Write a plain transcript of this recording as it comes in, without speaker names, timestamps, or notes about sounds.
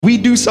We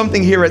do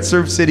something here at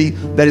Serve City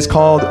that is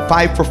called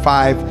 5 for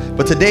 5.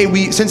 But today,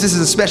 since this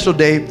is a special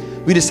day,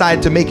 we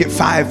decided to make it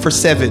 5 for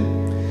 7.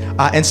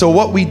 And so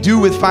what we do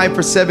with 5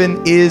 for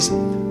 7 is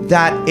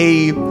that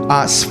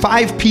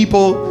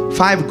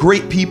 5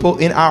 great people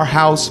in our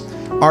house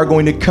are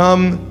going to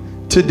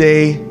come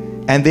today,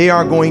 and they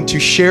are going to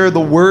share the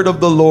word of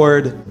the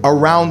Lord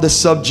around the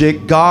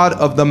subject, God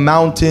of the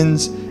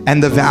mountains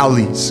and the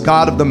valleys.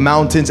 God of the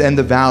mountains and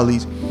the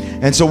valleys.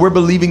 And so we're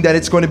believing that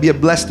it's going to be a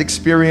blessed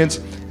experience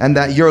and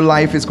that your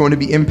life is going to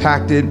be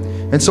impacted.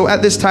 And so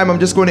at this time, I'm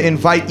just going to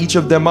invite each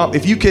of them up.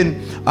 If you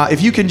can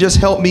just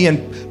help me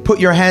and put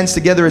your hands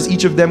together as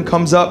each of them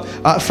comes up.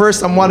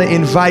 First, I want to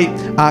invite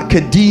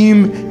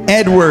Kadeem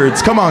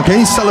Edwards. Come on, can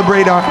you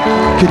celebrate our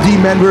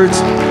Kadeem Edwards,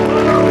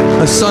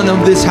 a son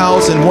of this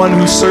house and one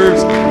who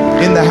serves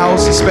in the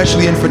house,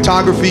 especially in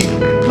photography.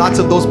 Lots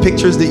of those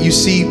pictures that you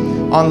see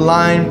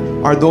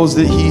online are those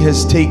that he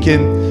has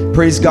taken.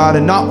 Praise God.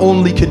 And not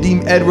only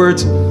Kadeem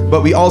Edwards,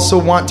 but we also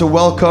want to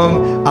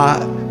welcome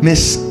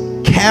Miss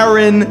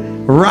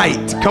Karen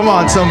Wright. Come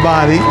on,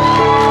 somebody.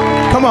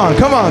 Come on.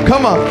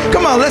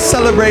 Let's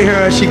celebrate her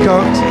as she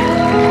comes.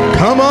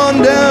 Come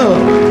on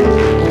down.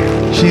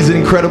 She's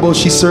incredible.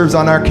 She serves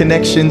on our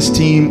connections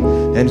team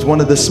and is one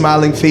of the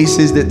smiling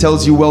faces that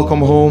tells you welcome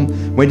home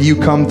when you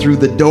come through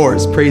the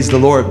doors. Praise the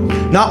Lord.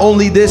 Not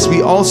only this,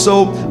 we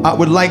also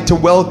would like to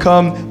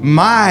welcome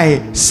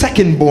my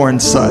second-born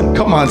son.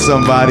 Come on,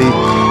 somebody.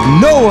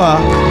 Noah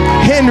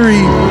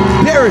Henry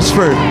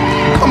Beresford.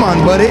 Come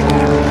on, buddy.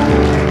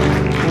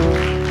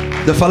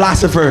 The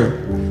philosopher.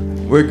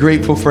 We're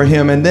grateful for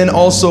him. And then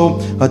also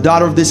a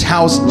daughter of this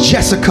house,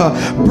 Jessica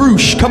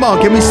Bruce. Come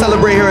on, can we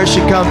celebrate her as she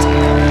comes?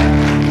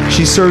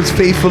 She serves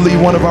faithfully,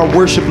 one of our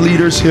worship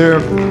leaders here,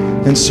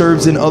 and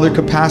serves in other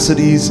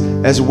capacities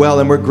as well,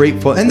 and we're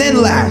grateful. And then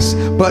last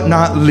but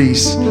not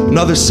least,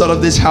 another son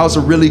of this house, a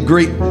really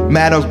great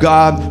man of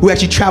God who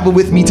actually traveled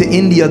with me to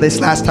India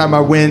this last time I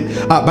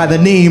went, by the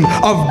name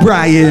of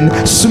Brian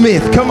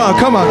Smith. Come on.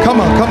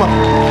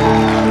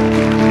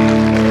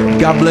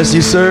 God bless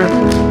you, sir.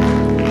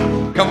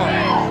 Come on.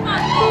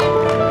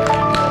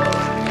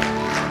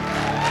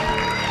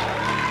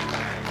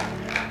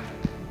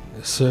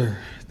 Yes, sir.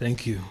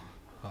 Thank you.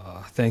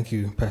 Thank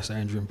you, Pastor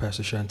Andrew and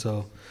Pastor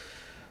Chantel,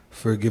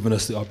 for giving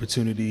us the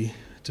opportunity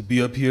to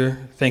be up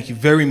here. Thank you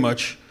very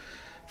much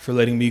for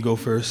letting me go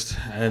first,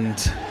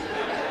 and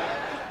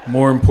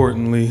more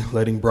importantly,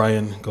 letting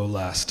Brian go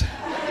last.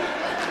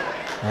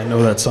 I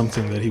know that's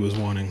something that he was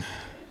wanting,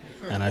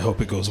 and I hope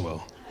it goes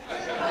well.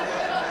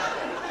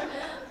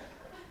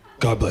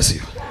 God bless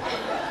you.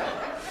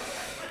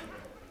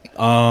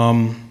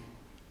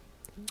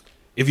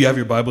 If you have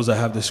your Bibles, I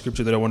have the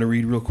scripture that I want to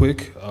read real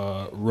quick.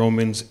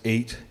 Romans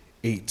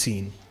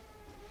 8:18.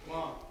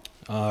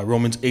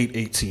 Romans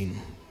 8:18.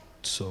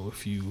 So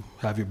if you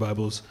have your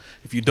Bibles,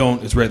 if you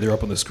don't, it's right there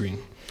up on the screen.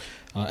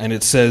 And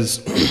it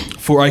says,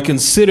 "For I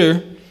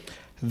consider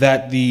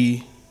that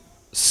the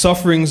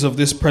sufferings of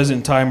this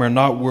present time are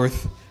not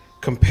worth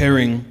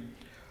comparing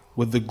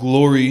with the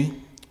glory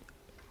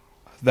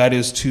that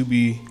is to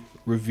be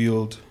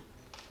revealed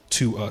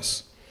to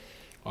us."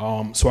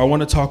 So I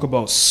want to talk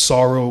about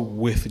sorrow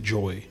with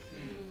joy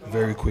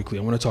very quickly.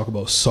 I want to talk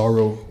about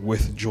sorrow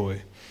with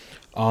joy.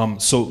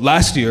 So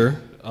last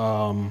year,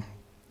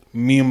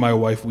 me and my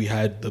wife, we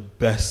had the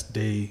best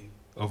day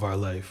of our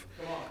life.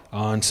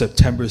 On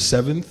September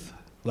 7th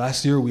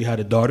last year, we had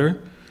a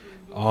daughter,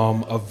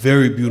 a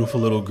very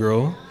beautiful little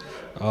girl,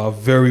 a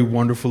very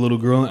wonderful little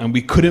girl, and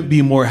we couldn't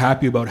be more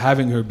happy about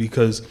having her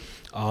because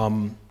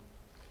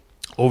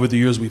over the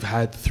years we've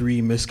had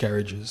 3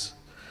 miscarriages.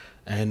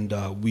 And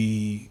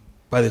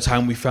by the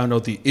time we found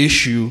out the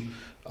issue,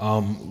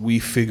 we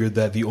figured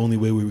that the only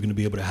way we were going to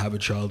be able to have a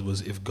child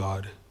was if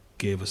God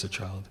gave us a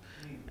child.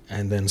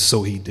 And then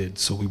so he did.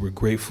 So we were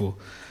grateful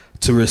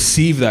to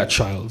receive that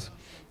child.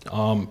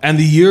 And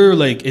the year,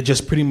 it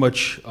just pretty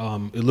much,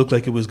 it looked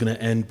like it was going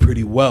to end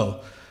pretty well.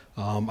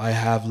 I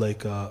have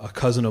a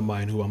cousin of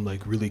mine who I'm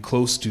really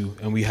close to,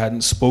 and we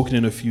hadn't spoken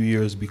in a few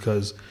years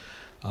because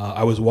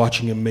I was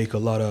watching him make a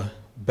lot of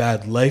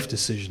bad life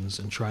decisions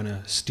and trying to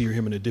steer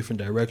him in a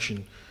different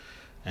direction.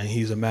 And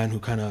he's a man who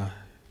kind of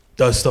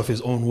does stuff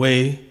his own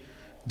way,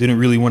 didn't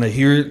really want to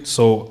hear it,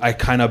 so I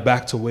kind of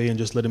backed away and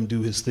just let him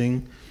do his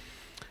thing.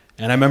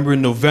 And I remember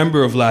in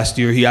November of last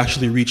year, he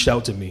actually reached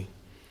out to me,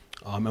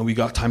 and we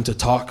got time to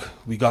talk.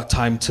 We got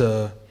time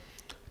to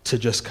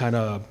just kind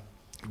of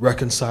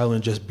reconcile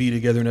and just be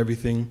together and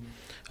everything.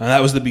 And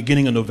that was the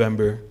beginning of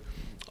November.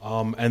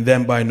 And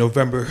then by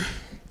November,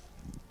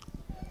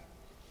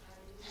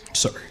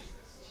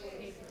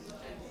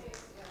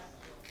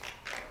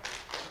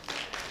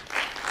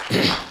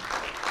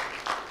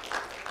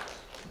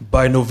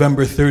 by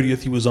November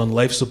 30th, he was on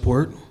life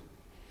support.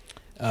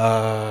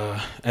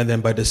 And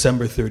then by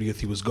December 30th,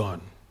 he was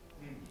gone.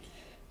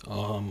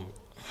 And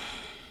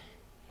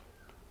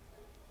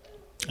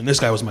this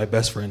guy was my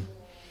best friend.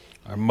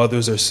 Our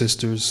mothers are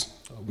sisters.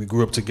 We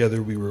grew up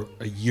together. We were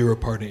a year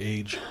apart in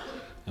age.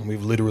 And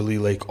we've literally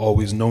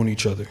always known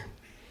each other.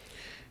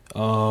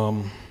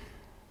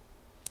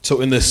 So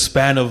in the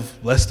span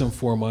of less than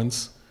 4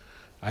 months,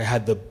 I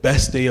had the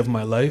best day of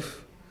my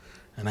life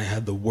and I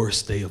had the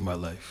worst day of my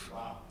life.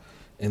 Wow.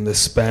 In the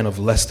span of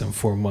less than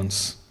 4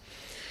 months.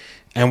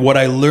 And what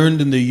I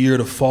learned in the year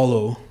to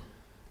follow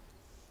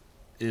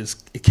is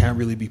it can't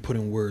really be put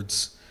in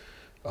words,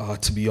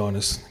 to be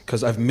honest,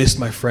 because I've missed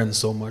my friend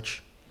so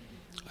much.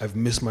 I've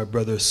missed my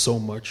brother so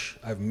much.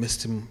 I've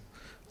missed him.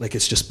 Like,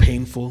 it's just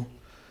painful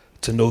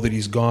to know that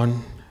he's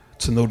gone,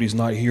 to know that he's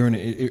not here, and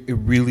it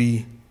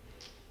really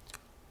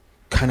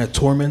kind of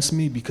torments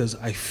me, because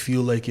I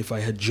feel like if I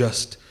had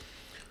just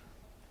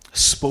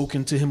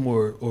spoken to him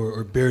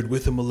or bared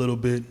with him a little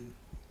bit,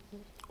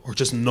 or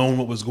just known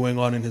what was going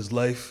on in his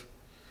life,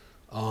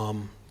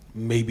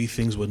 maybe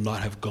things would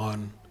not have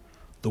gone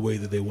the way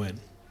that they went.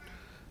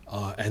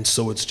 And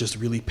so it's just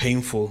really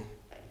painful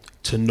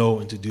to know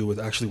and to deal with.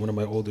 Actually, one of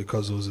my older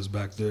cousins is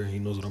back there. He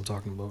knows what I'm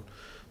talking about.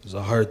 It's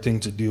a hard thing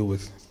to deal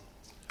with,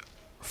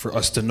 for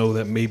us to know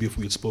that maybe if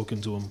we had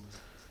spoken to him,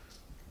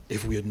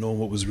 if we had known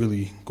what was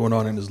really going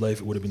on in his life,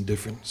 it would have been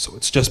different. So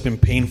it's just been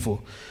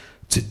painful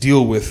to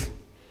deal with.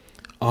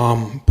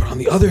 But on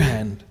the other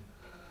hand,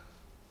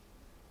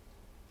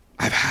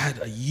 I've had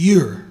a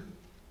year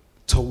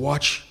to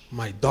watch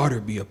my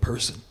daughter be a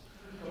person.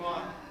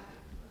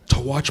 To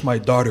watch my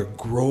daughter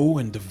grow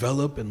and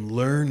develop and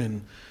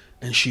learn,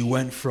 and she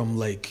went from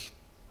like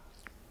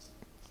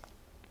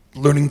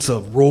learning to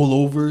roll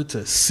over,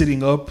 to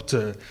sitting up,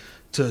 to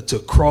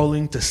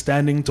crawling, to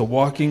standing, to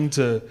walking,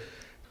 to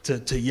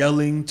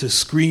yelling, to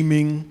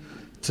screaming,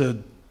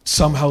 to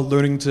somehow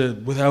learning to,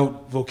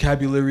 without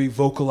vocabulary,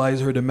 vocalize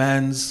her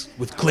demands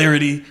with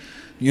clarity,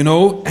 you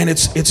know? And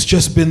it's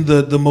just been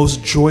the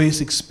most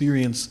joyous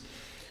experience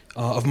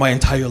of my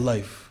entire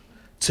life,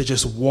 to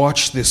just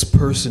watch this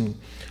person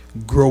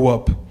grow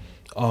up,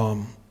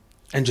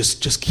 and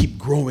just keep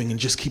growing and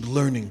just keep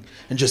learning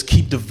and just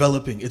keep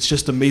developing. It's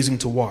just amazing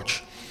to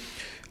watch.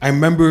 I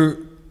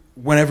remember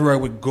whenever I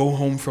would go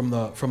home from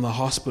the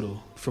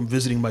hospital, from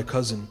visiting my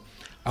cousin,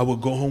 I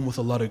would go home with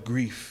a lot of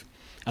grief,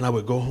 and I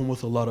would go home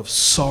with a lot of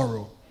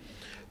sorrow.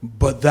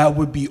 But that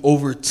would be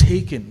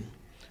overtaken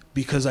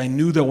because I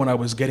knew that when I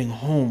was getting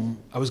home,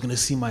 I was going to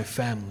see my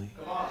family.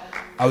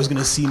 I was going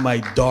to see my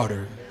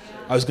daughter.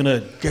 I was going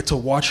to get to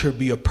watch her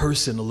be a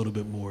person a little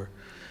bit more.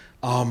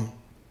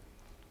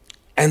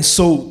 And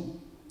so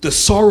the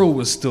sorrow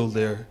was still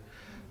there,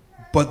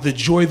 but the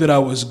joy that I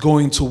was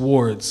going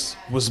towards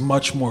was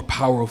much more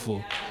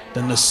powerful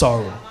than the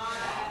sorrow.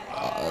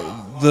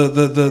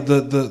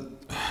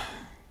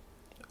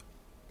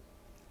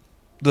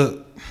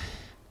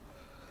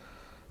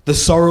 The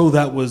sorrow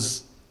that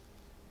was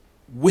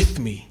with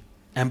me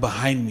and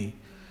behind me,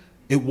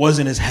 it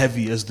wasn't as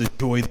heavy as the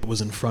joy that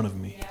was in front of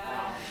me.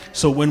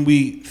 So when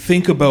we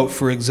think about,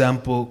 for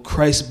example,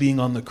 Christ being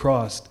on the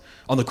cross,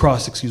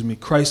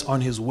 Christ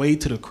on his way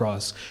to the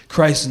cross,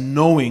 Christ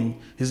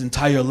knowing his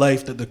entire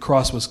life that the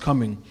cross was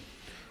coming,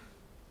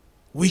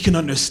 we can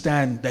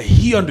understand that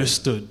he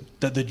understood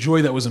that the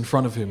joy that was in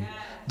front of him,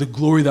 the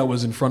glory that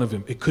was in front of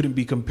him, it couldn't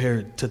be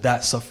compared to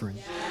that suffering.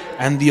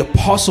 And the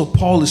Apostle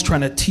Paul is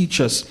trying to teach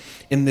us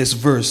in this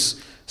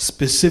verse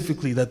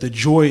specifically that the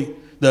joy,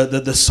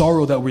 the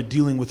sorrow that we're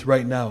dealing with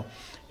right now,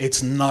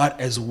 it's not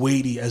as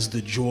weighty as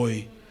the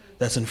joy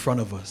that's in front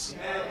of us.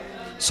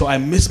 So I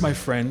miss my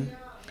friend.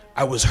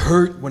 I was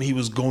hurt when he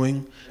was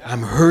going.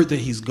 I'm hurt that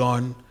he's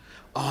gone.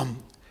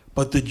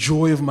 But the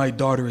joy of my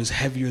daughter is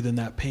heavier than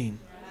that pain.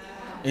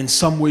 In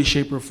some way,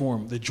 shape, or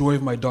form, the joy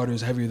of my daughter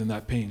is heavier than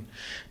that pain.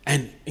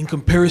 And in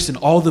comparison,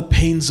 all the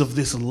pains of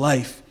this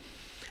life,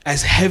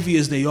 as heavy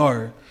as they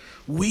are,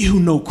 we who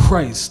know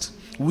Christ,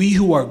 we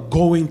who are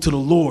going to the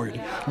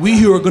Lord, we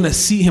who are going to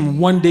see him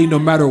one day no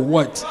matter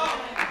what,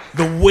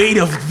 the weight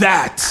of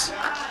that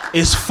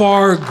is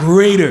far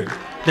greater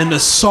than the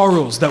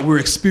sorrows that we're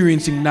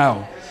experiencing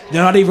now.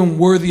 They're not even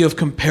worthy of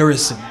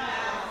comparison.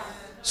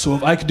 So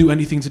if I could do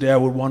anything today, I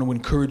would want to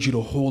encourage you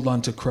to hold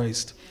on to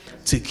Christ,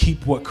 to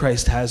keep what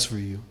Christ has for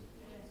you,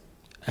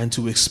 and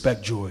to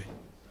expect joy.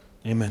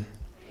 Amen.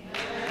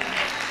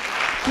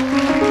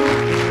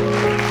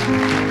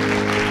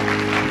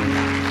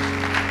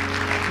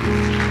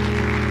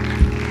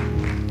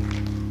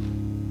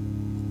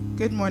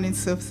 Good morning,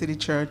 Surf City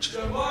Church.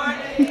 Good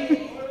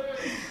morning.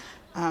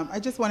 I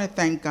just want to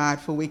thank God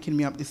for waking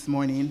me up this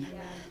morning,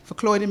 for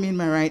clothing me in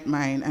my right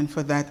mind, and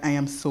for that I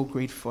am so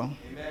grateful.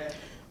 Amen.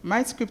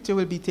 My scripture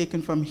will be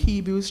taken from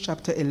Hebrews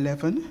chapter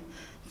 11,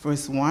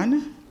 verse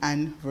 1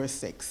 and verse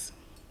 6.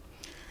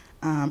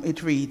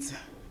 It reads,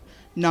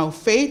 "Now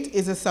faith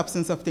is the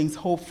substance of things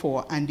hoped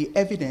for and the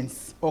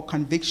evidence or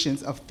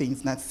convictions of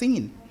things not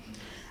seen."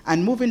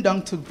 And moving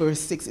down to verse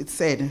 6, it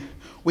said,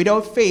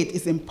 "Without faith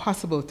it's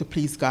impossible to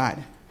please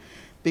God,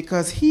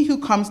 because he who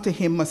comes to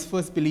him must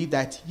first believe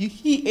that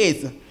he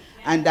is,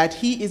 and that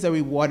he is a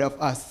rewarder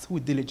of us who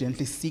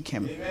diligently seek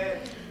him." Amen.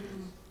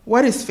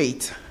 What is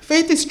faith?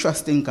 Faith is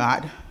trusting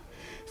God.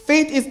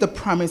 Faith is the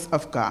promise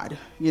of God,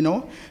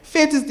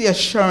 Faith is the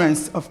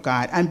assurance of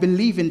God and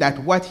believing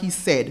that what he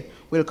said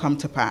will come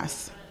to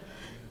pass.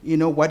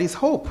 What is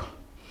hope?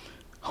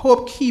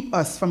 Hope keeps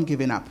us from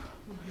giving up.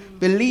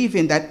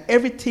 believing that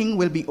everything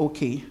will be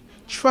okay,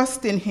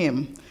 trusting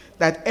Him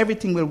that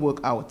everything will work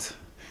out,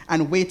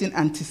 and wait in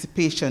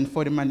anticipation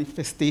for the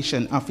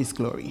manifestation of His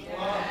glory.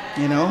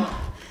 You know?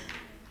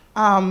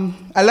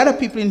 A lot of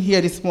people in here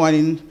this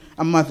morning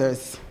are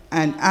mothers,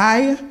 and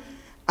I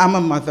am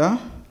a mother,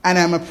 and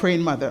I'm a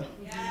praying mother.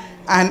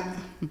 And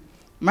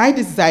my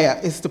desire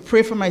is to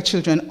pray for my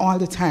children all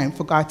the time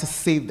for God to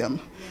save them.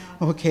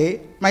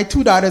 Okay? My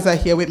 2 daughters are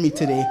here with me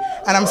today,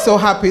 and I'm so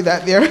happy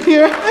that they're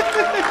here.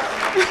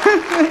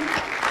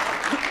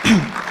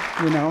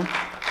 You know?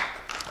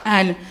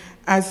 And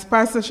as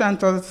Pastor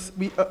Chantal,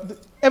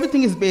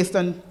 everything is based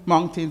on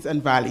mountains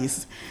and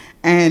valleys.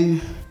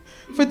 And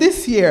for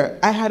this year,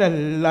 I had a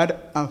lot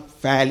of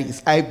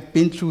valleys. I've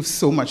been through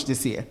so much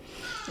this year.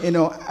 You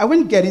know, I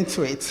wouldn't get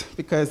into it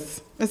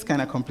because it's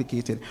kind of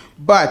complicated.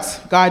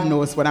 But God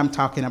knows what I'm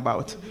talking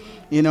about.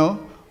 You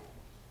know,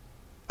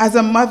 as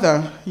a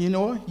mother, you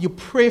know, you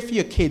pray for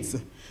your kids.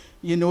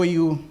 You know,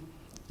 you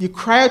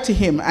cry out to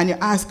Him and you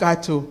ask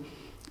God to,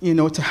 you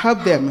know, to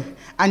help them.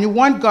 And you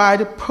want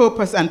God's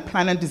purpose and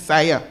plan and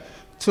desire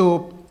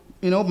to,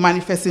 you know,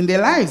 manifest in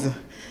their lives.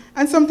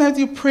 And sometimes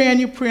you pray and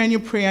you pray and you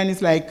pray, and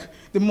it's like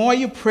the more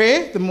you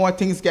pray, the more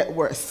things get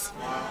worse.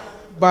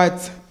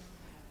 But,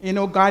 you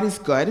know, God is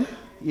good,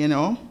 you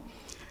know.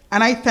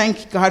 And I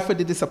thank God for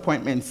the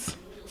disappointments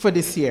for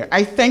this year.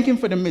 I thank Him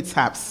for the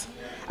mishaps.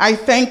 I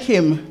thank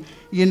Him,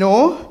 you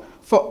know,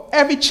 for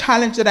every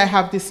challenge that I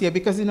have this year.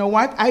 Because you know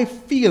what? I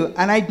feel,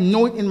 and I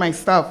know it in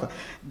myself,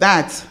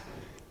 that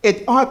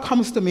it all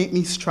comes to make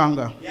me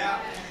stronger. Yeah.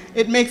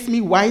 It makes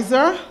me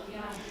wiser,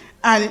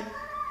 and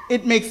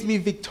it makes me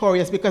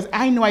victorious, because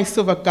I know I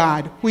serve a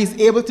God who is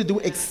able to do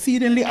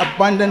exceedingly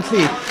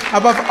abundantly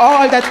above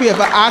all that we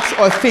ever ask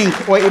or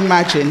think or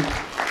imagine.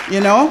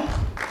 You know?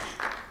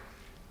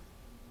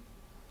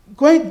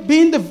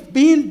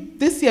 Being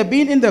this year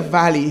in the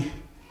valley,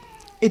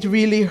 it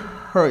really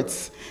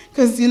hurts.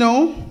 Because, you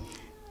know,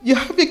 you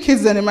have your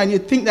kids in them and you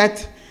think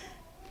that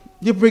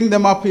you bring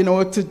them up, you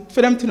know,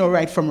 for them to know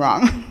right from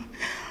wrong.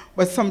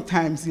 But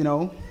sometimes, you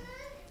know,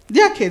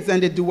 they're kids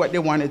and they do what they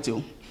want to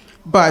do.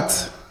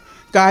 But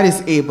God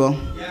is able.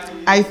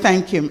 I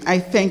thank Him. I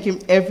thank Him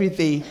every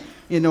day,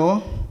 you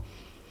know.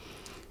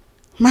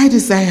 My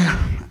desire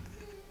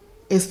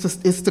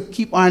is to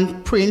keep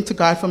on praying to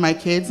God for my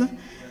kids,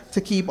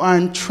 to keep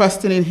on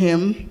trusting in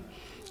Him,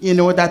 you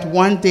know, that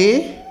one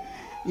day,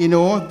 you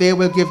know, they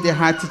will give their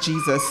heart to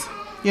Jesus.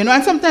 You know,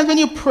 and sometimes when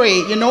you pray,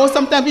 you know,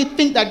 sometimes we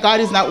think that God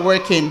is not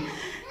working,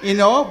 you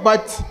know,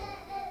 but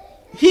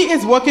He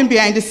is working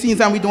behind the scenes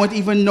and we don't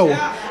even know.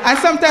 And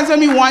sometimes when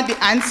we want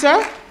the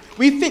answer,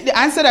 we think the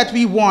answer that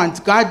we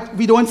want, God,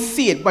 we don't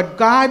see it, but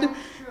God,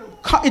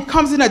 it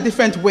comes in a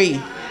different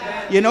way,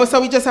 you know, so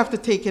we just have to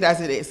take it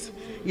as it is,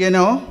 you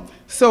know.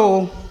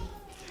 So,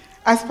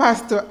 as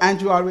Pastor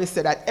Andrew always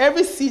said, that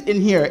every seat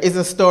in here is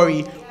a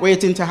story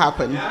waiting to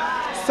happen.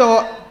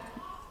 So,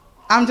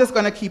 I'm just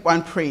going to keep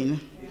on praying.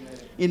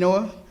 You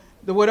know,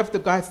 the word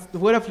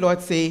of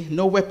Lord say,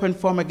 no weapon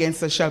formed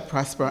against us shall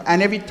prosper,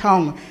 and every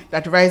tongue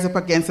that rise up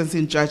against us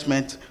in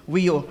judgment,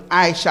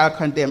 I shall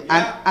condemn.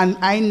 And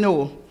I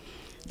know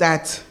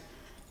that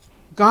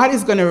God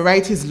is going to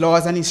write His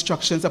laws and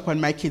instructions upon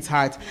my kids'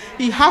 heart.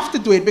 He has to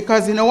do it,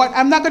 because you know what?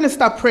 I'm not going to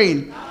stop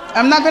praying.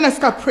 I'm not going to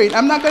stop praying.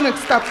 I'm not going to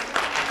stop,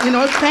 you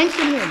know,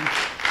 thanking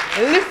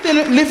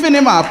Him, lifting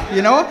Him up,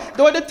 you know,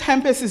 though the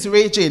tempest is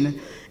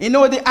raging. You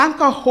know, the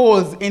anchor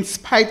holds in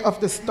spite of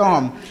the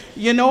storm,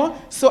 you know.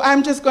 So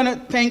I'm just going to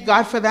thank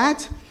God for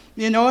that,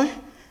 you know.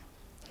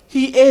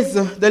 He is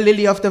the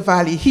lily of the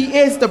valley. He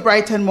is the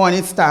bright and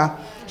morning star.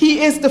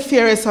 He is the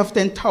fairest of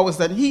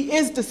 10,000. He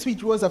is the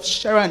sweet rose of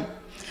Sharon.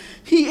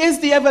 He is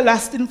the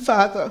everlasting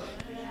Father.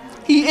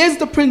 He is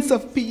the Prince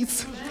of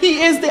Peace.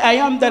 He is the I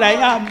am that I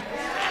am,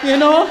 you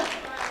know.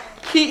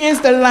 He is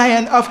the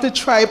Lion of the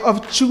tribe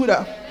of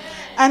Judah.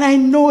 And I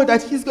know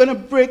that He's going to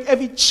break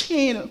every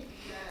chain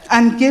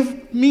and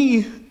give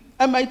me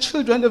and my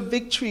children the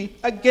victory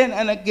again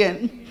and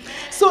again.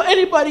 So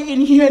anybody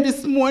in here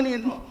this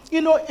morning,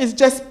 you know, is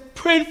just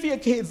praying for your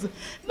kids.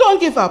 Don't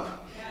give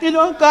up. You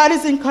know, God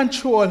is in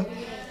control.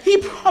 He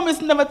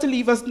promised never to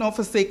leave us nor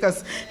forsake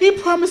us. He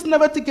promised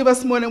never to give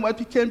us more than what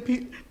we can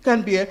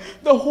bear.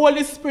 The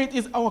Holy Spirit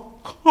is our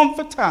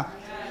comforter.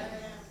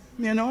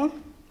 You know,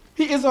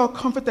 He is our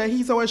comforter.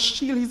 He's our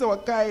shield. He's our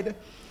guide.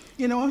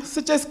 You know, so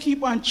just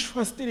keep on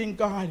trusting in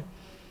God.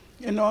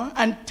 You know,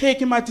 and take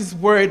Him at His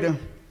word.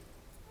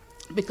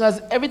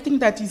 Because everything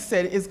that He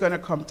said is going to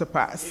come to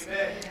pass.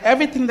 Amen.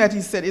 Everything that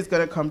He said is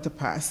going to come to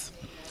pass.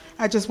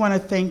 I just want to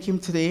thank Him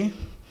today.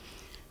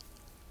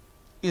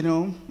 You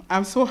know,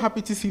 I'm so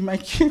happy to see my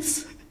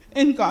kids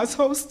in God's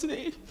house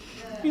today.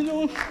 You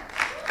know,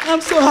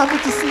 I'm so happy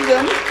to see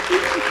them.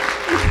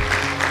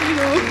 You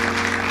know,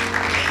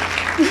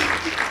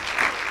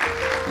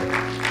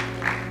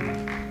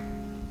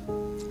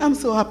 I'm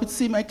so happy to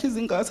see my kids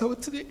in God's house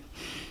today.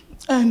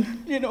 And,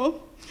 you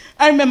know,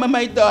 I remember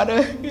my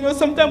daughter, you know,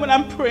 sometimes when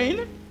I'm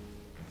praying,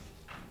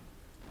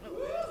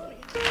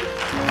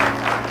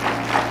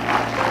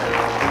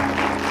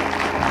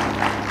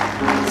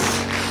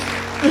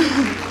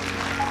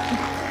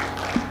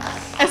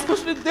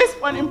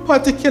 one in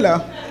particular,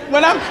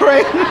 when I'm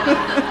praying,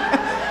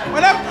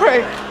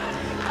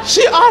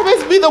 she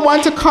always be the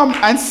one to come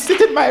and sit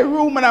in my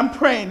room when I'm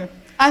praying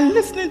and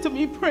listening to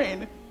me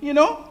praying,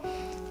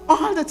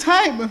 all the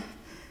time.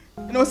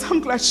 So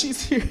I'm glad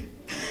she's here.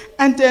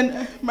 And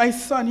then my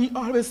son, he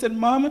always said,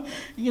 Mom,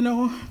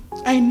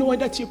 I know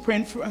that you're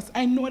praying for us.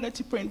 I know that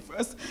you're praying for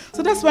us.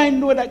 So that's why I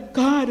know that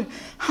God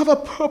have a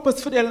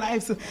purpose for their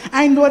lives.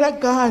 I know that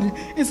God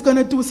is going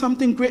to do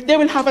something great. They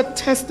will have a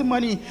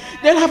testimony.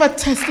 They'll have a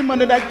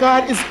testimony that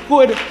God is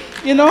good,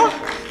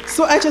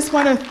 So I just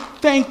want to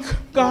thank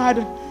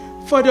God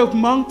for the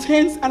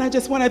mountains, and I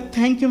just want to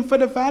thank him for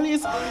the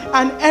valleys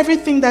and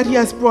everything that he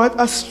has brought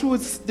us through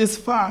this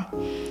far,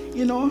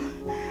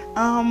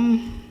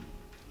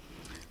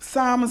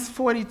 Psalms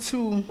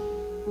 42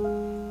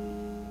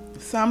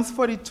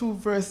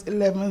 verse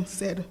 11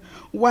 said,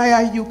 "Why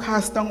are you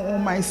cast down, O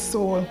my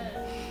soul?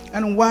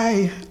 And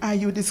why are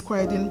you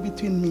disquieting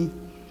between me?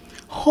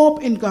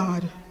 Hope in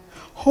God,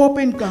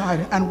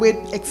 and wait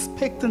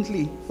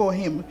expectantly for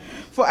him.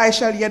 For I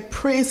shall yet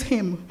praise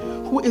him,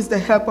 who is the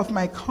help of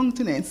my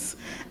countenance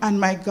and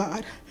my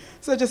God."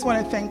 So I just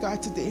want to thank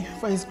God today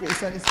for his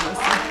grace and his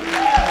mercy.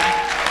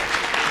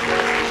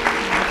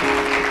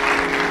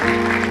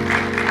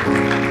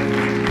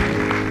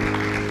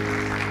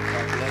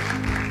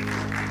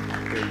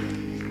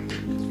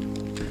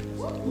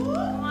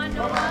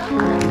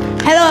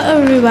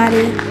 Hello,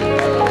 everybody.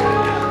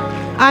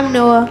 I'm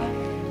Noah.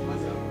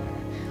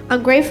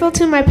 I'm grateful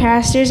to my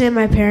pastors and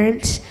my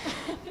parents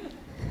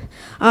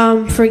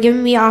for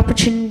giving me the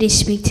opportunity to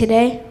speak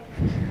today.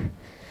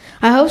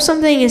 I hope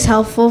something is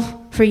helpful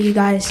for you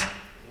guys.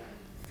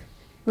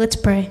 Let's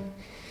pray.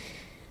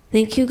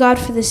 Thank you, God,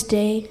 for this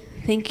day.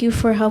 Thank you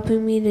for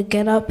helping me to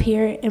get up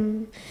here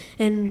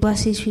and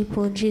bless these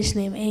people. In Jesus'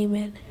 name,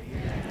 amen.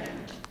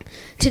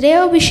 Today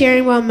I'll be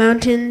sharing about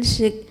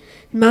mountains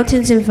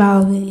and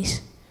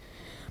valleys.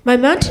 My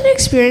mountain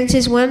experience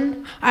is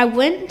when I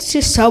went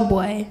to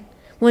Subway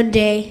one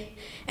day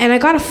and I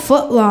got a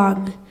foot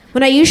long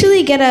when I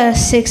usually get a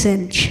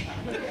 6-inch.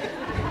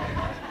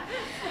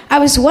 I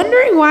was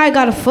wondering why I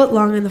got a foot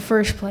long in the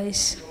first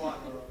place.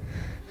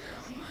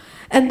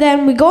 And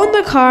then we go in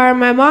the car,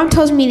 my mom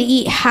tells me to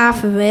eat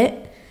half of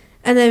it,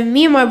 and then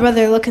me and my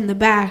brother look in the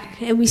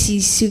back and we see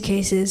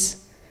suitcases.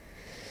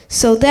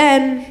 So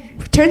then,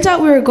 turns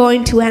out we were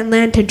going to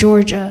Atlanta,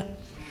 Georgia.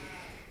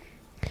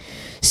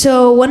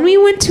 So when we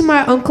went to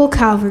my Uncle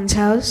Calvin's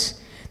house,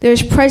 there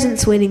was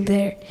presents waiting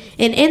there.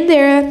 And in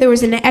there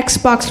was an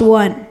Xbox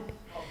One.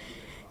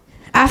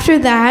 After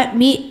that,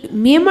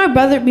 me and my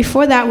brother,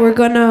 before that, were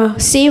going to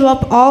save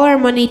up all our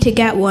money to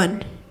get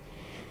one.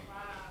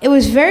 It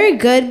was very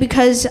good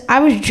because I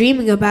was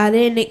dreaming about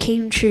it and it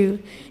came true.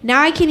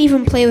 Now I can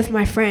even play with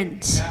my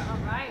friends.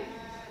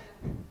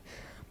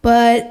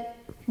 But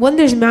when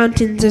there's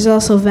mountains, there's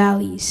also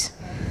valleys.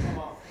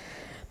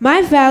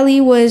 My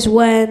valley was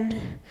when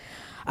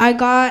I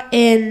got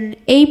an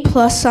A+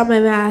 on my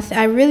math.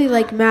 I really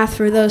like math,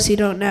 for those who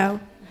don't know.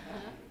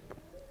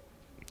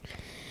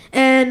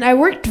 And I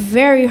worked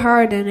very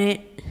hard in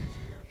it,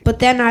 but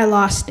then I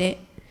lost it.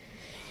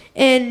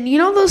 And you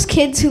know those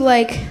kids who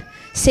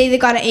say they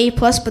got an A+,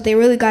 but they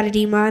really got a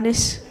D-?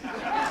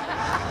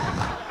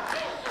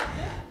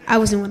 I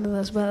wasn't one of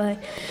those, but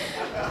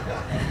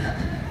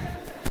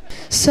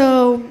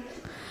so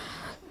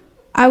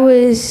I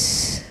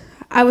was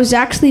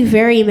actually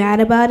very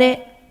mad about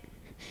it.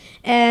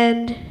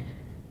 And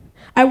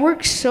I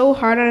worked so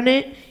hard on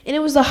it, and it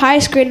was the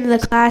highest grade in the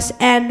class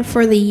and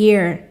for the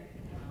year.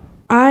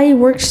 I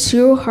worked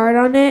so hard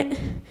on it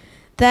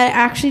that it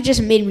actually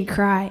just made me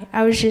cry.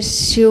 I was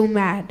just so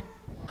mad.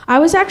 I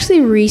was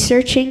actually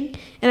researching,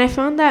 and I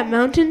found that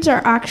mountains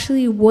are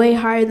actually way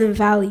higher than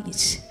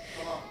valleys.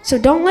 So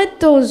don't let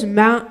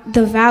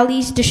the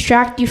valleys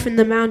distract you from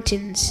the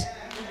mountains.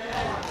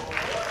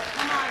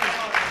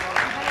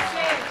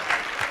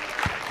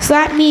 So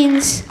that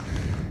means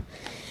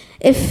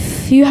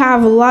if you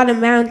have a lot of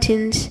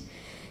mountains,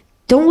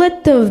 don't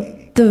let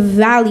the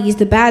valleys,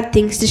 the bad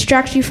things,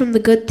 distract you from the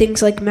good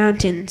things like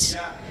mountains.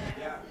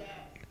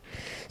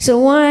 So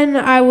when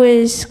I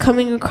was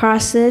coming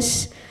across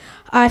this,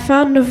 I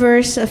found a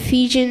verse,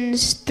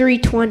 Ephesians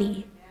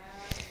 3:20.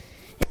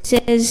 It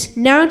says,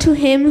 "Now to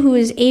him who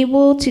is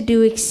able to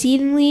do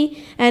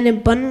exceedingly and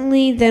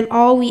abundantly than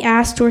all we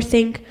ask or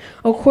think,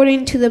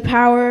 according to the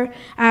power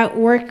at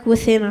work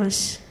within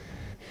us."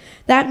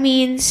 That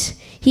means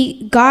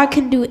God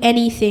can do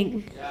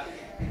anything.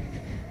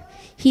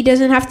 He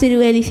doesn't have to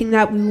do anything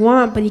that we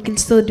want, but he can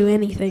still do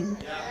anything.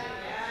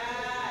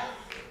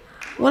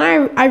 When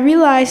I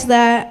realized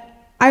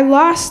that I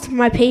lost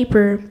my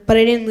paper, but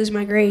I didn't lose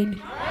my grade.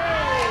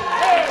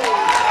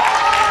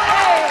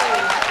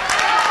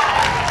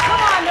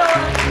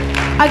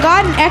 I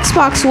got an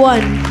Xbox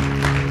One.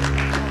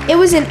 It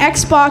was an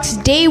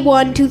Xbox Day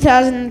 1,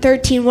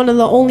 2013, one of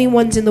the only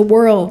ones in the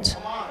world.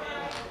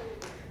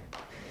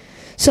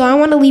 So I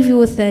want to leave you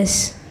with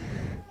this.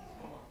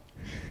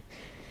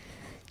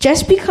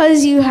 Just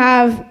because you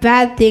have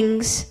bad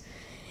things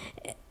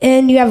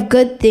and you have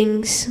good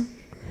things,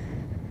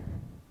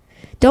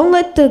 Don't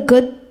let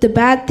the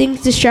bad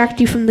things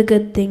distract you from the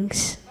good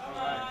things.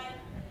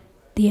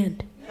 The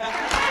end.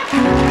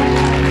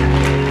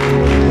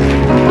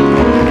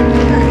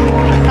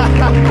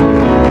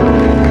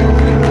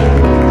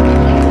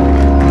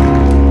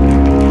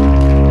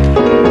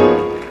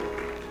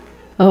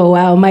 Oh,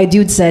 wow. My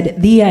dude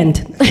said, the end.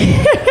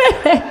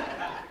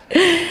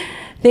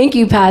 Thank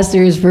you,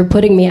 pastors, for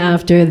putting me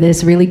after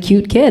this really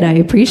cute kid. I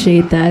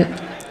appreciate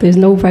that. There's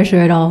no pressure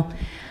at all.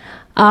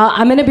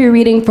 I'm going to be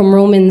reading from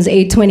Romans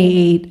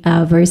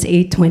 8:28, verse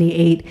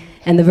 8:28.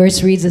 And the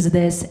verse reads as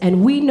this: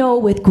 "And we know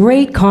with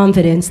great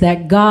confidence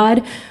that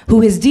God,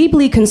 who is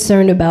deeply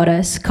concerned about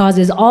us,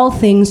 causes all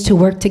things to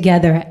work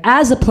together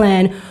as a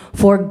plan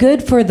for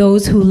good for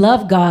those who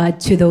love God,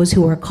 to those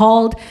who are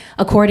called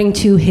according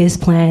to his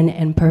plan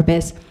and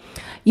purpose."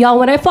 Y'all,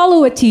 when I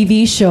follow a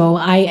TV show,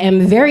 I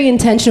am very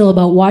intentional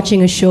about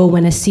watching a show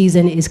when a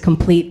season is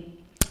complete.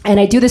 And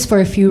I do this for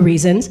a few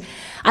reasons.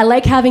 I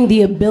like having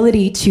the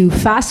ability to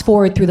fast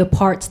forward through the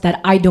parts that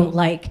I don't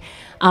like.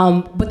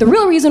 But the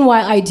real reason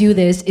why I do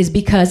this is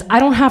because I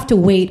don't have to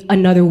wait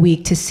another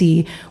week to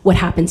see what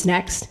happens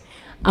next.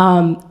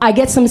 I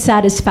get some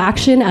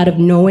satisfaction out of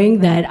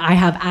knowing that I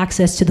have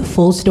access to the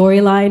full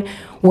storyline,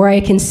 where I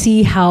can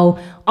see how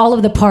all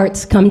of the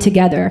parts come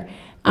together.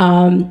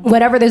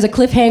 Whenever there's a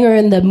cliffhanger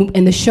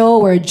in the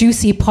show or a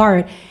juicy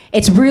part,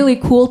 it's really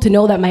cool to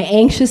know that my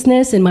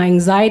anxiousness and my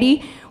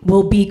anxiety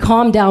will be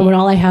calmed down when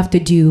all I have to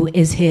do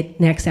is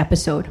hit next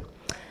episode.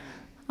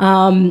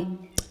 And,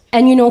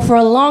 you know, for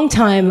a long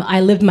time,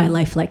 I lived my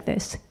life like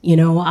this. You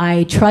know,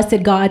 I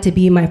trusted God to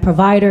be my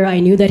provider. I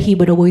knew that he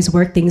would always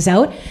work things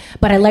out,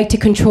 but I like to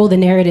control the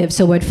narrative,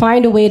 so I'd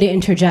find a way to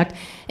interject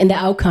in the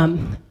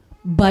outcome.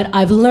 But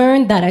I've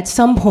learned that at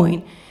some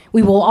point,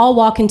 we will all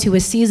walk into a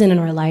season in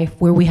our life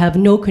where we have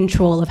no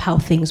control of how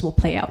things will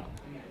play out.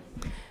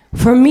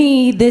 For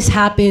me, this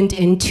happened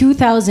in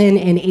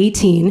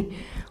 2018,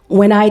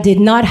 when I did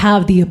not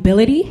have the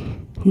ability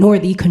nor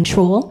the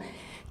control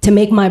to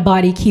make my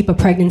body keep a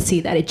pregnancy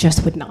that it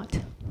just would not.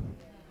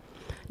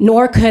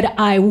 Nor could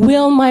I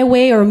will my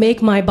way or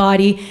make my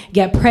body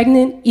get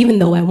pregnant, even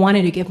though I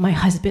wanted to give my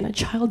husband a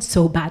child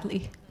so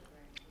badly.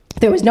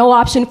 There was no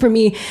option for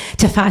me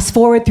to fast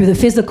forward through the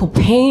physical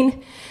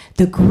pain,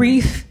 the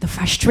grief, the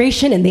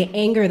frustration, and the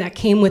anger that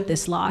came with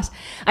this loss.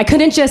 I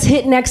couldn't just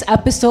hit next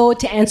episode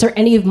to answer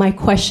any of my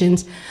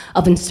questions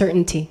of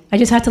uncertainty. I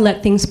just had to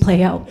let things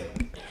play out.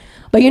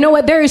 But you know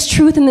what? There is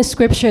truth in the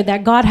scripture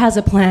that God has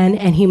a plan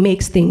and he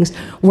makes things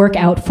work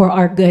out for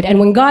our good. And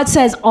when God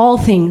says all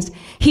things,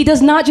 he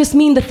does not just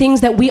mean the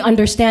things that we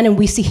understand and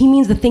we see. He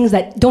means the things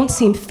that don't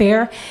seem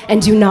fair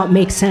and do not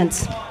make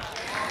sense.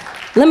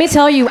 Let me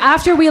tell you,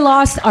 after we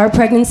lost our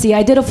pregnancy,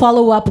 I did a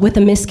follow-up with a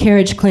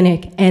miscarriage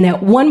clinic. And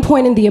at one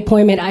point in the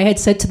appointment, I had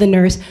said to the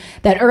nurse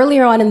that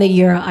earlier on in the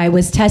year, I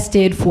was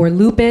tested for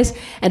lupus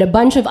and a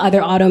bunch of other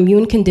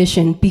autoimmune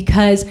conditions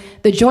because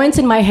the joints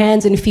in my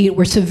hands and feet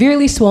were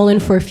severely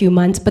swollen for a few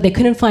months, but they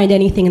couldn't find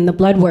anything in the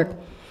blood work.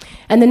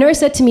 And the nurse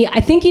said to me, "I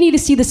think you need to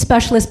see the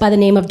specialist by the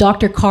name of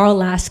Dr. Carl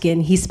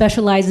Laskin. He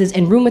specializes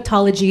in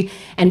rheumatology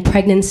and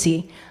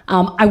pregnancy.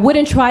 I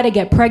wouldn't try to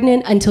get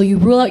pregnant until you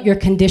rule out your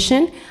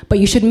condition, but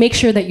you should make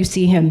sure that you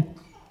see him."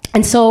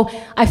 And so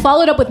I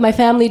followed up with my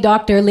family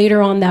doctor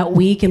later on that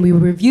week, and we were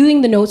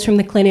reviewing the notes from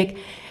the clinic.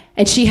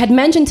 And she had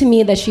mentioned to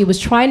me that she was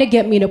trying to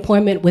get me an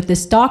appointment with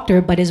this doctor,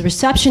 but his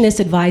receptionist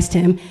advised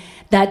him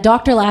that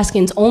Dr.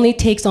 Laskin's only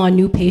takes on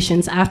new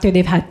patients after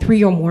they've had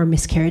 3 or more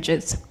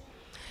miscarriages.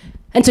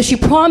 And so she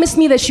promised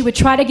me that she would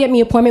try to get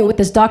me an appointment with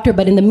this doctor,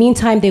 but in the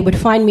meantime, they would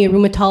find me a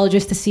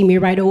rheumatologist to see me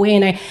right away.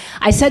 And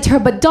I said to her,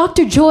 "But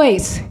Dr.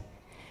 Joyce,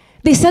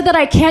 they said that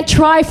I can't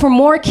try for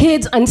more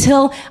kids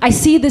until I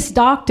see this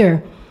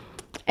doctor."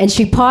 And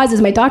she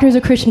pauses. My doctor is a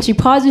Christian. She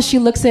pauses, she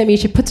looks at me,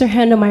 she puts her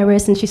hand on my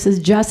wrist, and she says,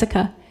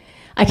 "Jessica,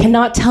 I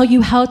cannot tell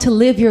you how to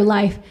live your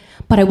life,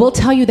 but I will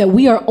tell you that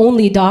we are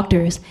only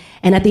doctors.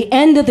 And at the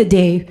end of the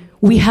day,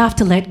 we have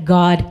to let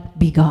God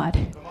be God."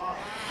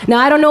 Now,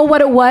 I don't know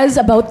what it was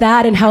about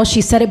that and how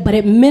she said it, but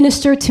it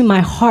ministered to my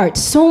heart,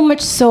 so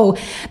much so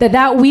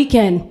that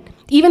weekend,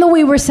 even though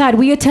we were sad,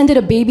 we attended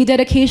a baby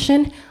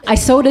dedication. I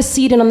sewed a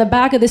seed, and on the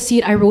back of the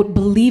seed, I wrote,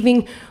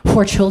 "Believing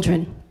for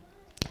children."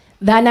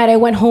 That night, I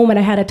went home and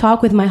I had a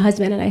talk with my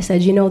husband, and I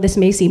said, "You know, this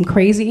may seem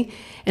crazy,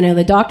 and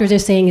the doctors are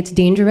saying it's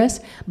dangerous,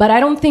 but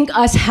I don't think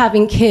us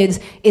having kids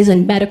is a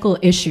medical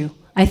issue.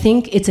 I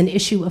think it's an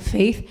issue of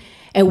faith,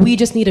 and we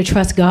just need to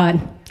trust God."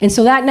 And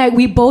so that night,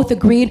 we both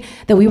agreed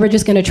that we were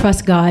just going to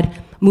trust God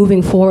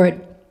moving forward.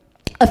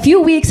 A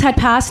few weeks had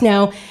passed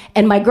now,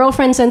 and my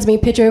girlfriend sends me a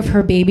picture of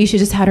her baby. She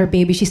just had her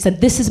baby. She said,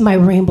 "This is my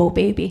rainbow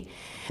baby."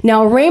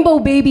 Now, a rainbow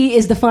baby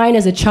is defined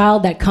as a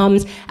child that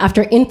comes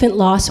after infant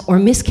loss or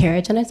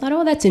miscarriage. And I thought,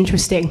 oh, that's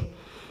interesting.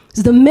 It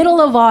was the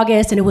middle of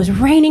August, and it was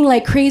raining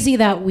like crazy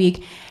that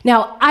week.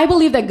 Now, I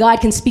believe that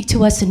God can speak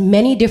to us in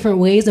many different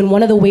ways, and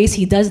one of the ways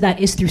he does that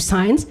is through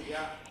signs. Yeah.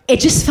 It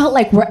just felt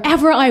like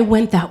wherever I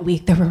went that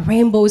week, there were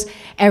rainbows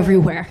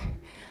everywhere.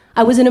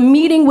 I was in a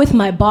meeting with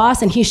my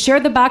boss, and he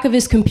shared the back of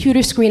his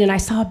computer screen, and I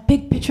saw a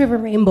big picture of a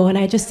rainbow, and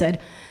I just said,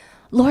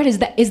 Lord, is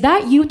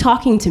that you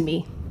talking to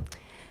me?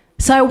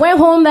 So I went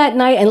home that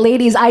night, and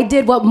ladies, I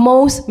did what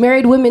most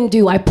married women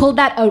do. I pulled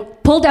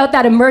out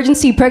that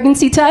emergency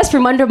pregnancy test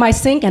from under my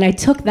sink, and I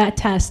took that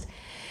test.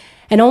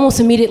 And almost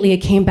immediately, it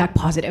came back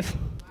positive.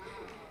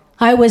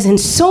 I was in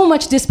so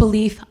much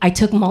disbelief, I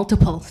took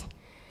multiples.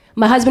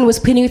 My husband was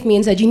pleading with me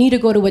and said, you need to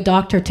go to a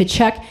doctor to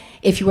check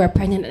if you are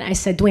pregnant. And I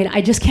said, Dwayne,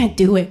 I just can't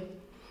do it.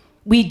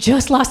 We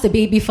just lost a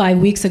baby 5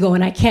 weeks ago,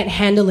 and I can't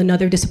handle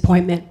another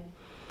disappointment.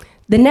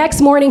 The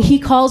next morning, he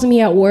calls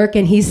me at work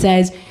and he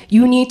says,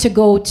 you need to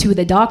go to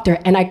the doctor.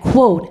 And I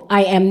quote,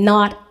 I am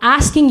not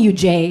asking you,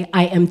 Jay,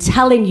 I am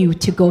telling you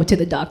to go to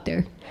the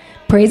doctor.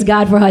 Praise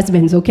God for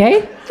husbands,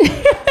 okay?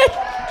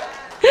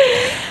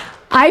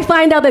 I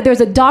find out that there's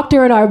a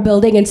doctor in our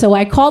building, and so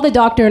I call the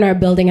doctor in our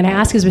building and I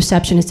ask his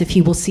receptionist if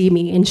he will see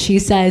me. And she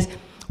says,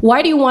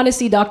 why do you want to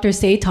see Dr.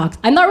 Saytox?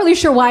 I'm not really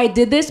sure why I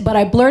did this, but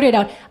I blurted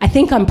out, I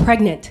think I'm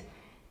pregnant.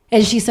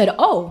 And she said,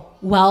 oh,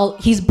 well,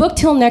 he's booked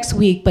till next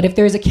week, but if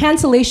there's a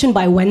cancellation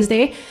by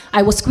Wednesday,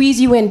 I will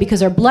squeeze you in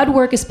because our blood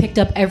work is picked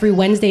up every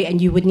Wednesday and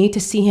you would need to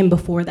see him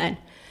before then.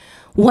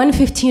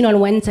 1:15 on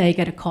Wednesday, I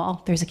get a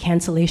call. There's a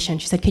cancellation.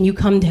 She said, can you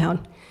come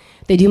down?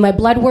 They do my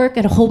blood work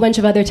and a whole bunch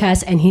of other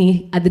tests, and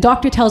the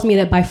doctor tells me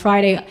that by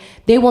Friday,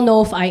 they will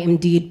know if I am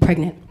indeed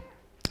pregnant.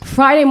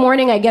 Friday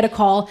morning, I get a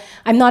call.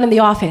 I'm not in the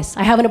office.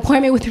 I have an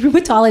appointment with a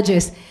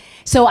rheumatologist.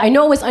 So I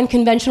know it was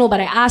unconventional,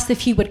 but I asked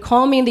if he would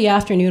call me in the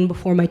afternoon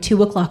before my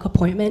 2 o'clock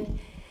appointment.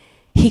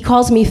 He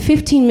calls me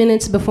 15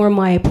 minutes before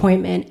my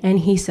appointment, and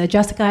he said,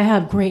 Jessica, I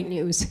have great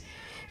news.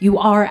 You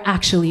are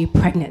actually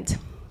pregnant.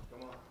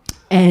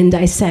 And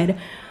I said,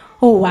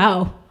 oh,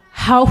 wow.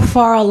 How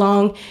far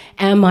along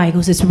am I? He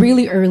goes, it's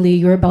really early.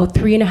 You're about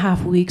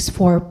 3.5 weeks,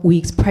 4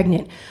 weeks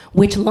pregnant,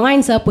 which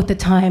lines up with the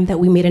time that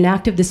we made an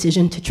active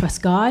decision to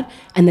trust God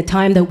and the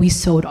time that we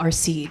sowed our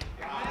seed.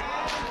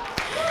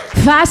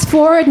 Fast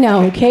forward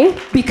now, okay?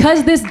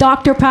 Because this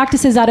doctor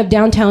practices out of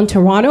downtown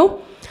Toronto,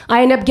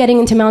 I end up getting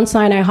into Mount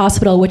Sinai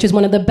Hospital, which is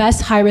one of the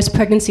best high-risk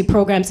pregnancy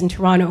programs in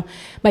Toronto.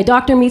 My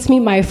doctor meets me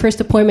my first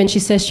appointment. She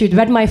says she'd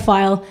read my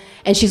file,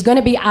 and she's going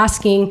to be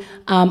asking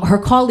her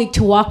colleague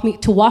to walk me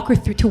through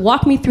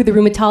the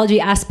rheumatology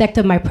aspect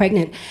of my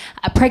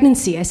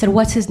pregnancy. I said,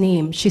 what's his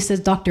name? She says,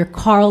 Dr.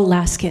 Carl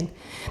Laskin.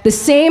 The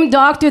same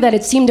doctor that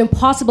it seemed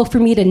impossible for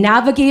me to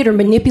navigate or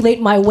manipulate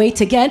my way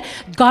to get,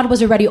 God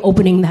was already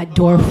opening that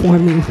door for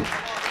me.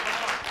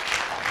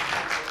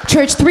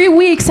 Church, 3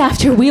 weeks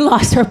after we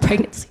lost our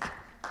pregnancy,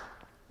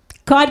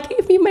 God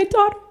gave me my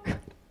daughter.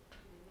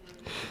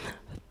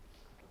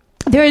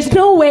 There is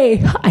no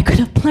way I could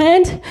have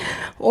planned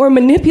or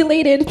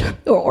manipulated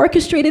or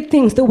orchestrated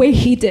things the way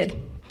he did.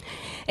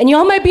 And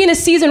y'all might be in a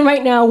season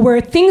right now where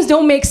things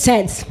don't make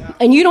sense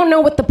and you don't know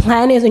what the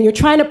plan is and you're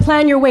trying to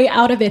plan your way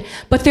out of it,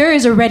 but there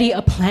is already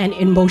a plan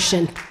in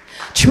motion.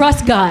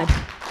 Trust God.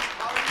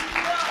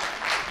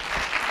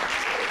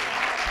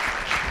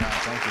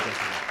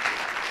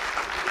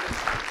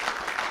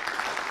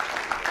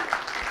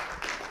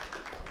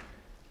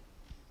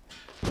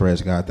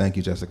 Praise God. Thank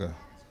you, Jessica.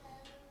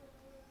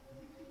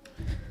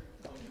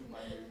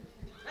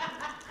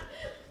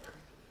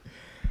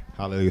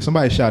 Hallelujah.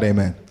 Somebody shout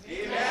amen.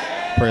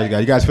 Amen. Praise God.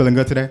 You guys feeling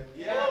good today?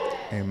 Yeah.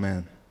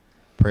 Amen.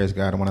 Praise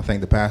God. I want to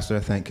thank the pastor.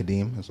 Thank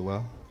Kadeem as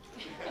well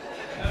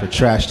for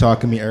trash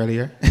talking me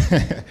earlier.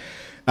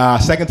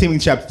 2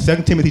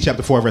 Timothy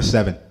chapter 4, verse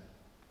 7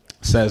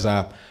 says,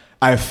 I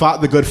have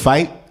fought the good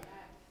fight.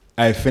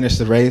 I have finished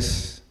the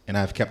race, and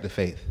I have kept the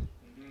faith.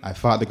 I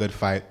fought the good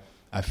fight.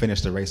 I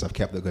finished the race. I've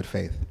kept the good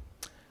faith.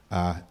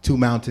 2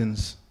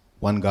 mountains,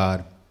 1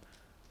 God,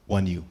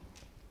 1 you.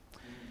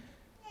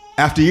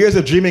 After years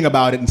of dreaming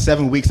about it and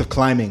 7 weeks of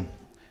climbing,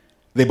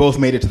 they both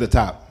made it to the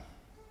top.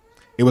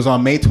 It was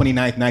on May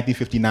 29th,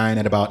 1959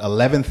 at about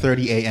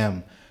 11:30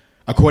 a.m.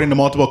 According to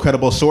multiple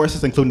credible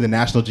sources, including the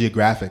National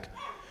Geographic,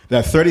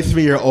 that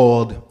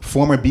 33-year-old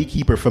former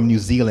beekeeper from New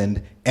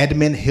Zealand,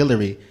 Edmund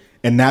Hillary,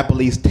 and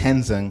Nepalese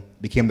Tenzing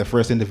became the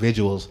first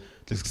individuals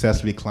to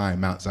successfully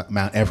climb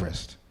Mount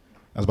Everest.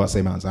 I was about to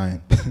say Mount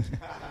Zion.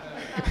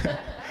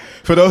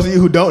 For those of you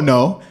who don't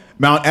know,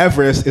 Mount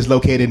Everest is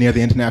located near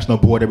the international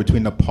border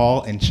between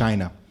Nepal and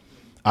China.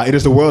 It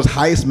is the world's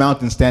highest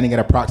mountain, standing at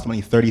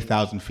approximately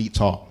 30,000 feet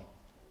tall.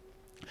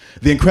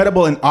 The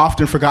incredible and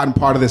often forgotten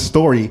part of this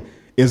story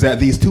is that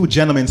these 2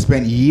 gentlemen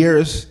spent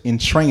years in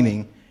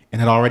training and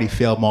had already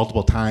failed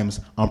multiple times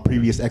on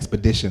previous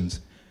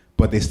expeditions,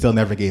 but they still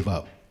never gave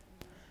up.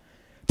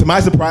 To my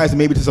surprise, and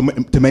maybe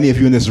to many of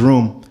you in this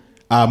room,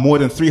 more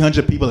than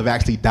 300 people have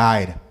actually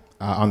died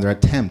on their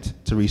attempt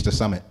to reach the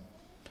summit.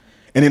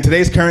 And in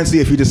today's currency,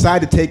 if you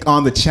decide to take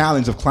on the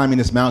challenge of climbing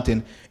this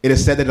mountain, it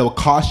is said that it will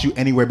cost you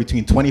anywhere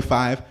between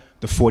 $25,000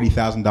 to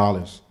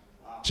 $40,000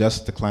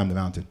 just to climb the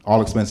mountain,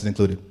 all expenses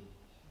included.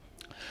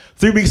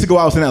 3 weeks ago,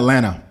 I was in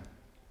Atlanta.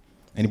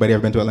 Anybody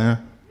ever been to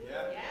Atlanta?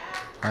 Yeah.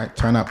 All right,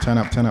 turn up.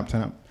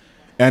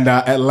 And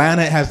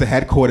Atlanta has the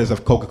headquarters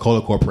of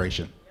Coca-Cola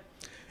Corporation.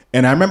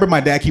 And I remember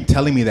my dad keep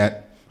telling me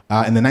that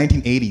in the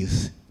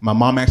 1980s, my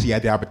mom actually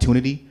had the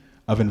opportunity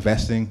of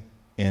investing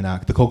in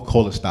the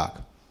Coca-Cola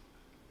stock.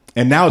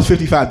 And now it's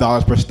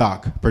 $55 per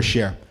stock, per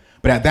share.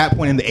 But at that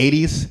point in the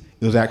 80s,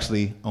 it was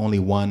actually only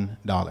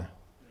 $1.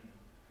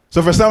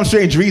 So for some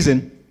strange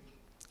reason,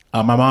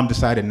 my mom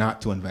decided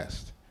not to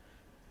invest.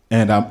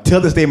 And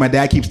till this day, my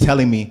dad keeps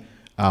telling me,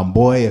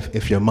 boy,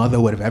 if your mother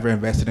would have ever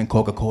invested in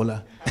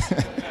Coca-Cola,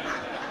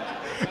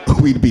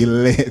 we'd be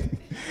lit.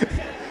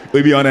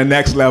 We'd be on the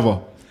next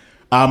level.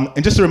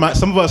 And just to remind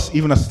some of us,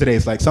 even us today,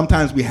 it's like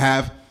sometimes we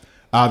have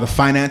the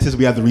finances,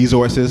 we have the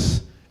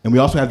resources, and we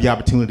also have the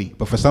opportunity.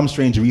 But for some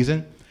strange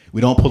reason,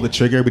 we don't pull the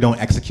trigger, we don't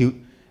execute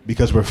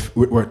because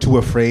we're too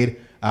afraid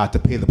to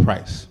pay the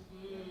price.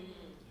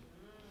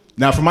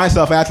 Now, for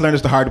myself, I had to learn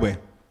this the hard way.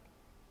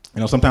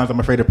 Sometimes I'm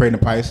afraid of paying the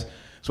price,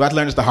 so I had to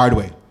learn this the hard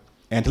way.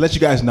 And to let you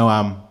guys know,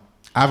 I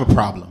have a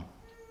problem.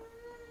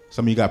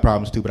 Some of you got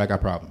problems too, but I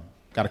got problems.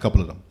 Got a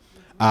couple of them.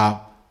 I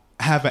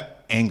have an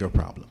anger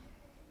problem.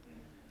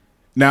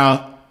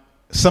 Now,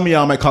 some of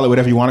y'all might call it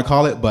whatever you want to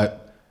call it,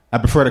 but I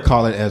prefer to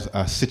call it as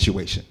a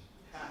situation.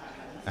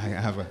 I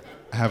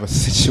have a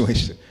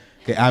situation.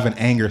 Okay, I have an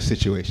anger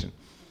situation.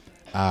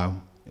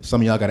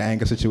 Some of y'all got an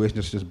anger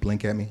situation. Just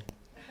blink at me.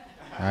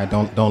 All right,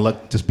 don't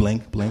look. Just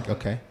blink.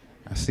 Okay,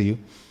 I see you.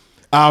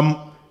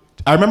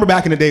 I remember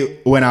back in the day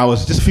when I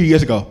was just a few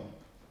years ago.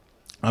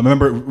 I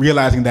remember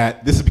realizing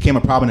that this became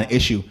a problem, an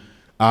issue,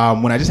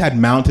 when I just had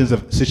mountains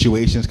of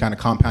situations kind of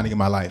compounding in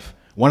my life.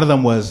 One of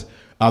them was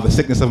the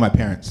sickness of my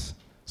parents.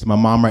 So my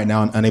mom right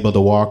now unable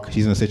to walk.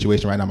 She's in a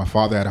situation right now. My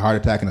father had a heart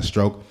attack and a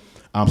stroke.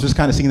 So just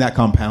kind of seeing that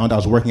compound. I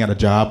was working at a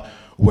job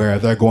where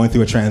they're going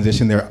through a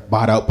transition. They're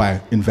bought out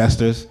by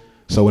investors.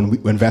 So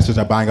when investors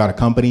are buying out a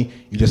company,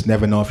 you just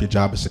never know if your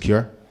job is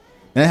secure.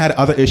 And I had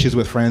other issues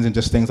with friends and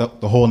just things, the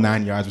whole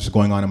 9 yards, which is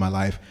going on in my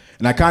life.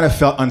 And I kind of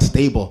felt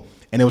unstable.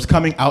 And it was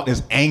coming out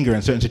as anger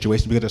in certain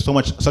situations because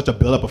there's such a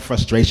buildup of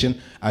frustration.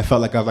 I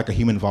felt like I was like a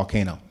human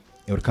volcano.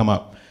 It would come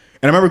up.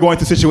 And I remember going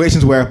through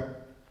situations where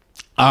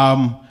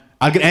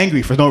I'd get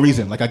angry for no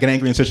reason. Like I get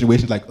angry in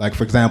situations like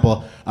for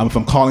example, if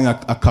I'm calling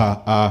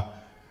a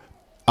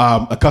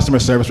customer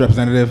service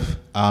representative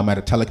at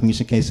a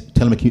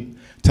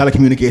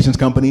telecommunications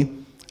company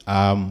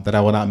that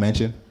I will not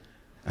mention.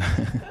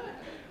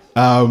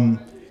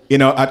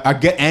 I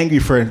get angry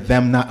for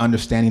them not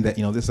understanding that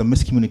there's a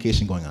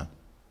miscommunication going on,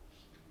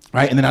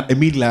 right? And then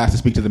immediately I have to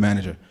speak to the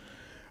manager.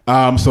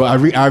 So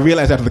I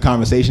realized after the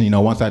conversation,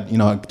 once I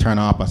turn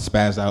off, I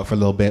spaz out for a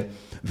little bit,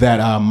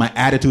 that my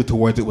attitude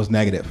towards it was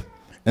negative.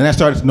 And I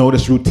started to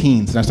notice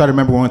routines. And I started to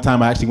remember one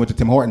time I actually went to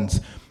Tim Hortons,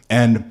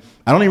 and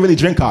I don't even really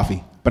drink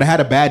coffee, but I had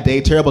a bad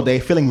day, terrible day,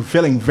 feeling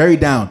very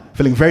down,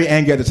 feeling very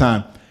angry at the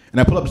time. And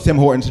I pulled up to Tim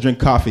Hortons to drink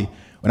coffee.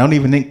 And I don't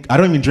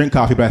even drink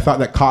coffee, but I thought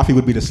that coffee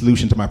would be the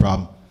solution to my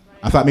problem.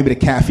 I thought maybe the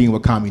caffeine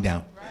would calm me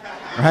down,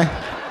 right?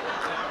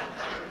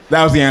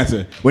 That was the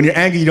answer. When you're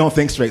angry, you don't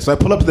think straight. So I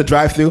pull up to the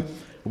drive-thru,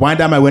 wind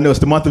down my window. It's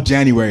the month of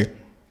January,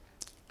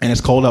 and it's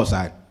cold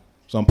outside.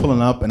 So I'm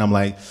pulling up, and I'm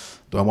like,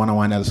 do I want to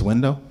wind down this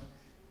window?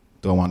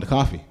 Do I want the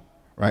coffee,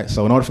 right?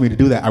 So in order for me to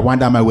do that, I wind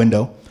down my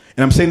window,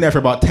 and I'm sitting there for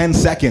about 10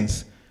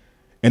 seconds,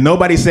 and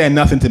nobody's saying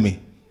nothing to me.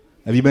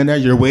 Have you been there?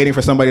 You're waiting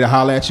for somebody to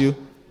holler at you.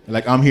 You're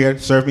like, I'm here,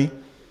 serve me.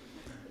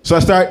 So I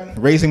start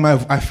raising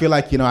I feel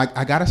like,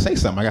 I got to say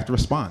something. I got to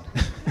respond.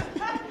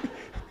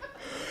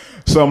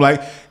 So I'm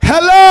like,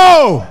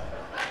 hello,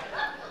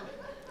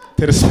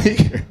 to the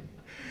speaker.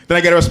 Then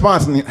I get a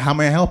response, and how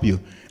may I help you?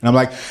 And I'm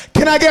like,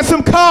 can I get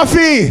some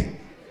coffee?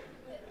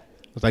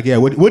 I was like, yeah,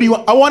 what do you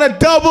want? I want a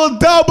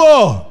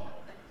double.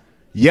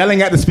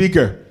 Yelling at the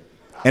speaker.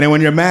 And then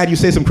when you're mad, you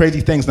say some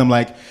crazy things, and I'm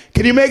like,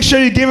 can you make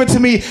sure you give it to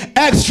me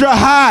extra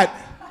hot?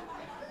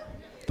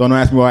 Don't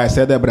ask me why I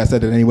said that, but I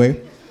said it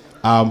anyway.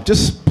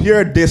 Just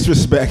pure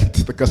disrespect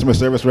to the customer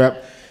service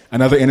rep.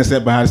 Another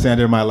innocent behind the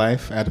standard in my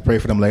life. I had to pray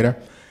for them later.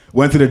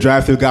 Went through the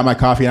drive-thru, got my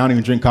coffee. I don't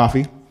even drink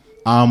coffee.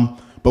 But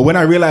when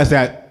I realized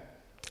that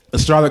the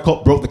straw that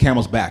broke the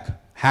camel's back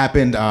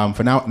happened,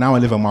 for now I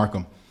live in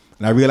Markham.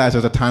 And I realized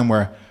there was a time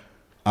where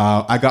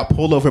I got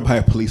pulled over by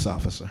a police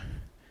officer.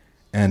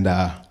 And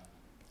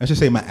let's just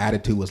say my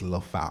attitude was a little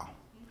foul.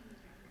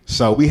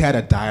 So we had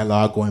a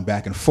dialogue going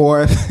back and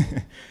forth.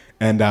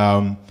 And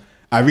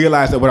I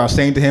realized that what I was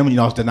saying to him,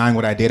 I was denying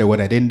what I did or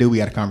what I didn't do. We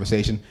had a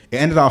conversation. It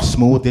ended off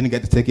smooth, didn't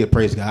get the ticket,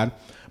 praise God.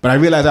 But I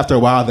realized after a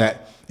while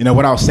that,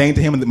 what I was saying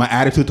to him and my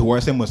attitude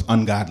towards him was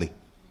ungodly.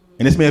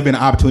 And this may have been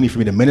an opportunity for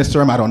me to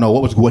minister him. I don't know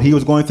what he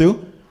was going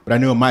through, but I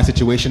knew in my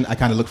situation, I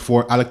kind of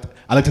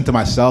looked into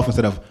myself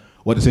instead of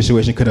what the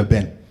situation could have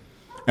been.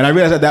 And I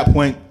realized at that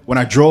point, when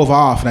I drove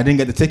off and I didn't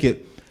get the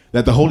ticket,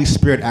 that the Holy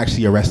Spirit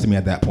actually arrested me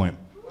at that point.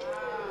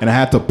 And I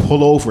had to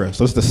pull over.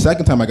 So it's the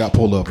second time I got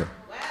pulled over.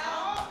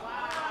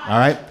 All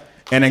right?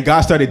 And then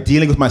God started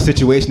dealing with my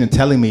situation and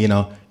telling me,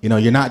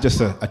 you're not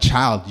just a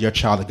child, you're a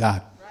child of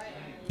God.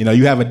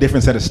 You have a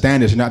different set of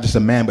standards. You're not just a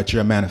man, but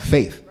you're a man of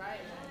faith.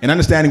 And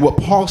understanding what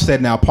Paul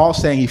said now,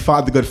 Paul's saying he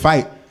fought the good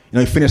fight.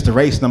 He finished the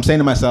race. And I'm saying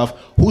to myself,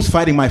 who's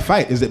fighting my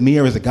fight? Is it me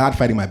or is it God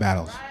fighting my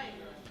battles?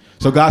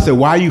 So God said,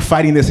 why are you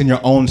fighting this in your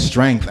own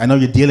strength? I know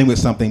you're dealing with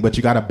something, but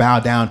you got to bow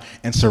down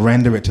and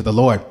surrender it to the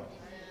Lord.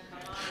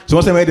 So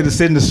once I made the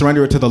decision to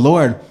surrender it to the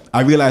Lord,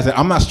 I realized that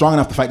I'm not strong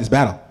enough to fight this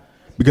battle.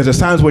 Because there's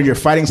times where you're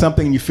fighting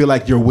something and you feel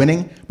like you're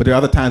winning, but there are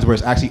other times where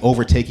it's actually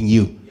overtaking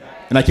you.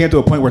 And I came to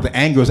a point where the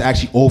anger was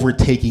actually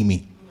overtaking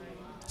me.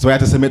 So I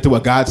had to submit to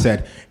what God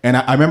said. And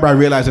I remember I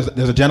realized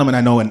there's a gentleman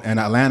I know in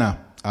Atlanta,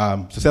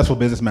 successful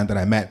businessman that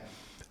I met,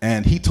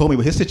 and he told me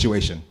about his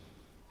situation.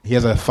 He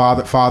has a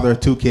father,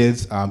 2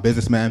 kids,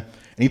 businessman,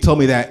 and he told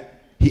me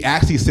that he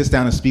actually sits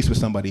down and speaks with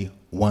somebody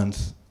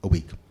once a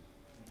week.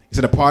 He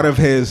said a part of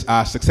his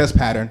success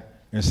pattern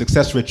and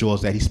success ritual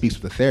is that he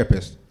speaks with a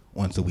therapist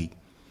once a week.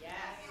 Yes.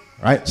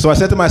 Right? So I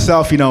said to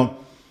myself, I don't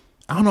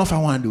know if I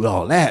want to do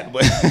all that,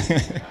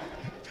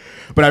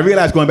 but I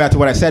realized, going back to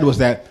what I said, was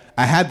that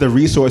I had the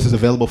resources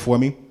available for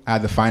me. I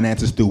had the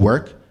finances through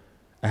work.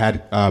 I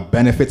had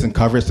benefits and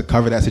coverage to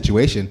cover that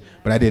situation,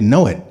 but I didn't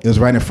know it. It was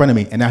right in front of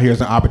me, and now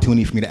here's an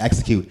opportunity for me to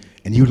execute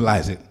and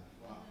utilize it.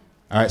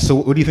 All right, so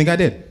what do you think I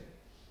did?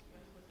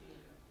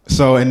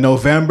 So in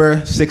November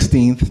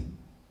 16th,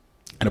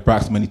 at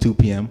approximately 2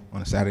 p.m.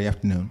 on a Saturday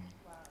afternoon,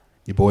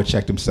 your boy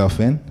checked himself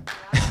in.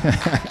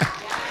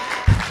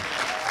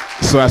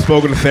 So I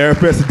spoke with a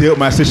therapist to deal with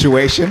my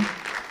situation.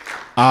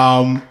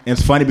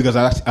 It's funny because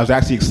I was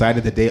actually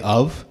excited the day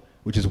of,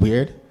 which is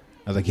weird.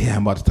 I was like, yeah,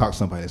 I'm about to talk to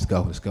somebody. Let's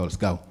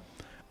go.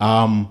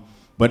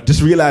 But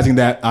just realizing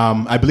that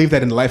I believe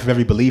that in the life of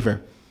every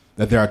believer,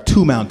 that there are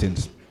 2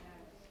 mountains.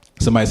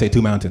 Somebody say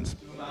 2 mountains.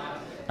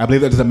 I believe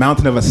that there's a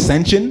mountain of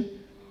ascension,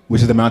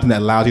 which is the mountain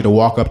that allows you to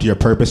walk up to your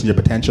purpose and your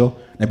potential.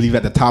 And I believe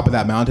at the top of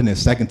that mountain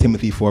is 2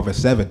 Timothy 4 verse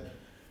 7,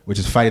 which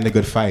is fighting the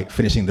good fight,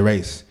 finishing the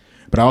race.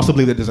 But I also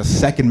believe that there's a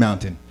second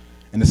mountain.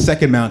 And the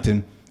second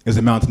mountain is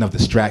the mountain of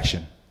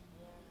distraction.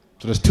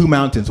 So there's 2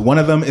 mountains. One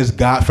of them is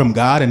God from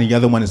God, and the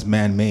other one is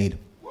man-made.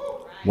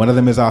 One of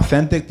them is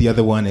authentic. The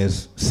other one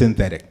is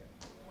synthetic.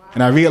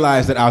 And I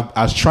realized that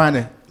I was trying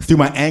to, through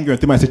my anger and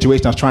through my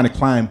situation, I was trying to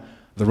climb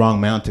the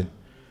wrong mountain.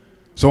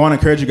 So I want to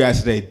encourage you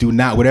guys today,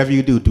 whatever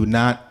you do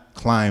not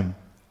climb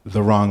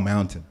the wrong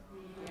mountain.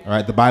 All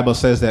right, the Bible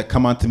says that,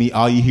 come unto me,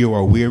 all you who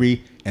are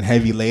weary and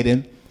heavy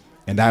laden,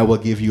 and I will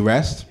give you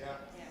rest.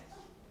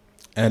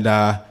 And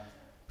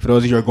for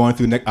those of you who are going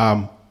through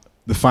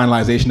the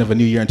finalization of a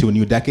new year into a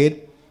new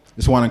decade,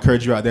 just want to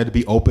encourage you out there to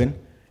be open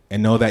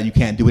and know that you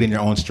can't do it in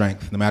your own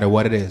strength, no matter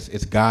what it is.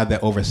 It's God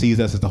that oversees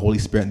us. It's the Holy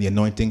Spirit and the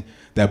anointing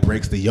that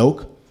breaks the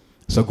yoke.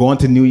 So go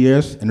into New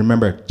Year's and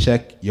remember,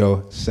 check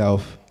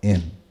yourself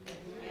in.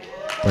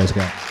 Praise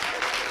God.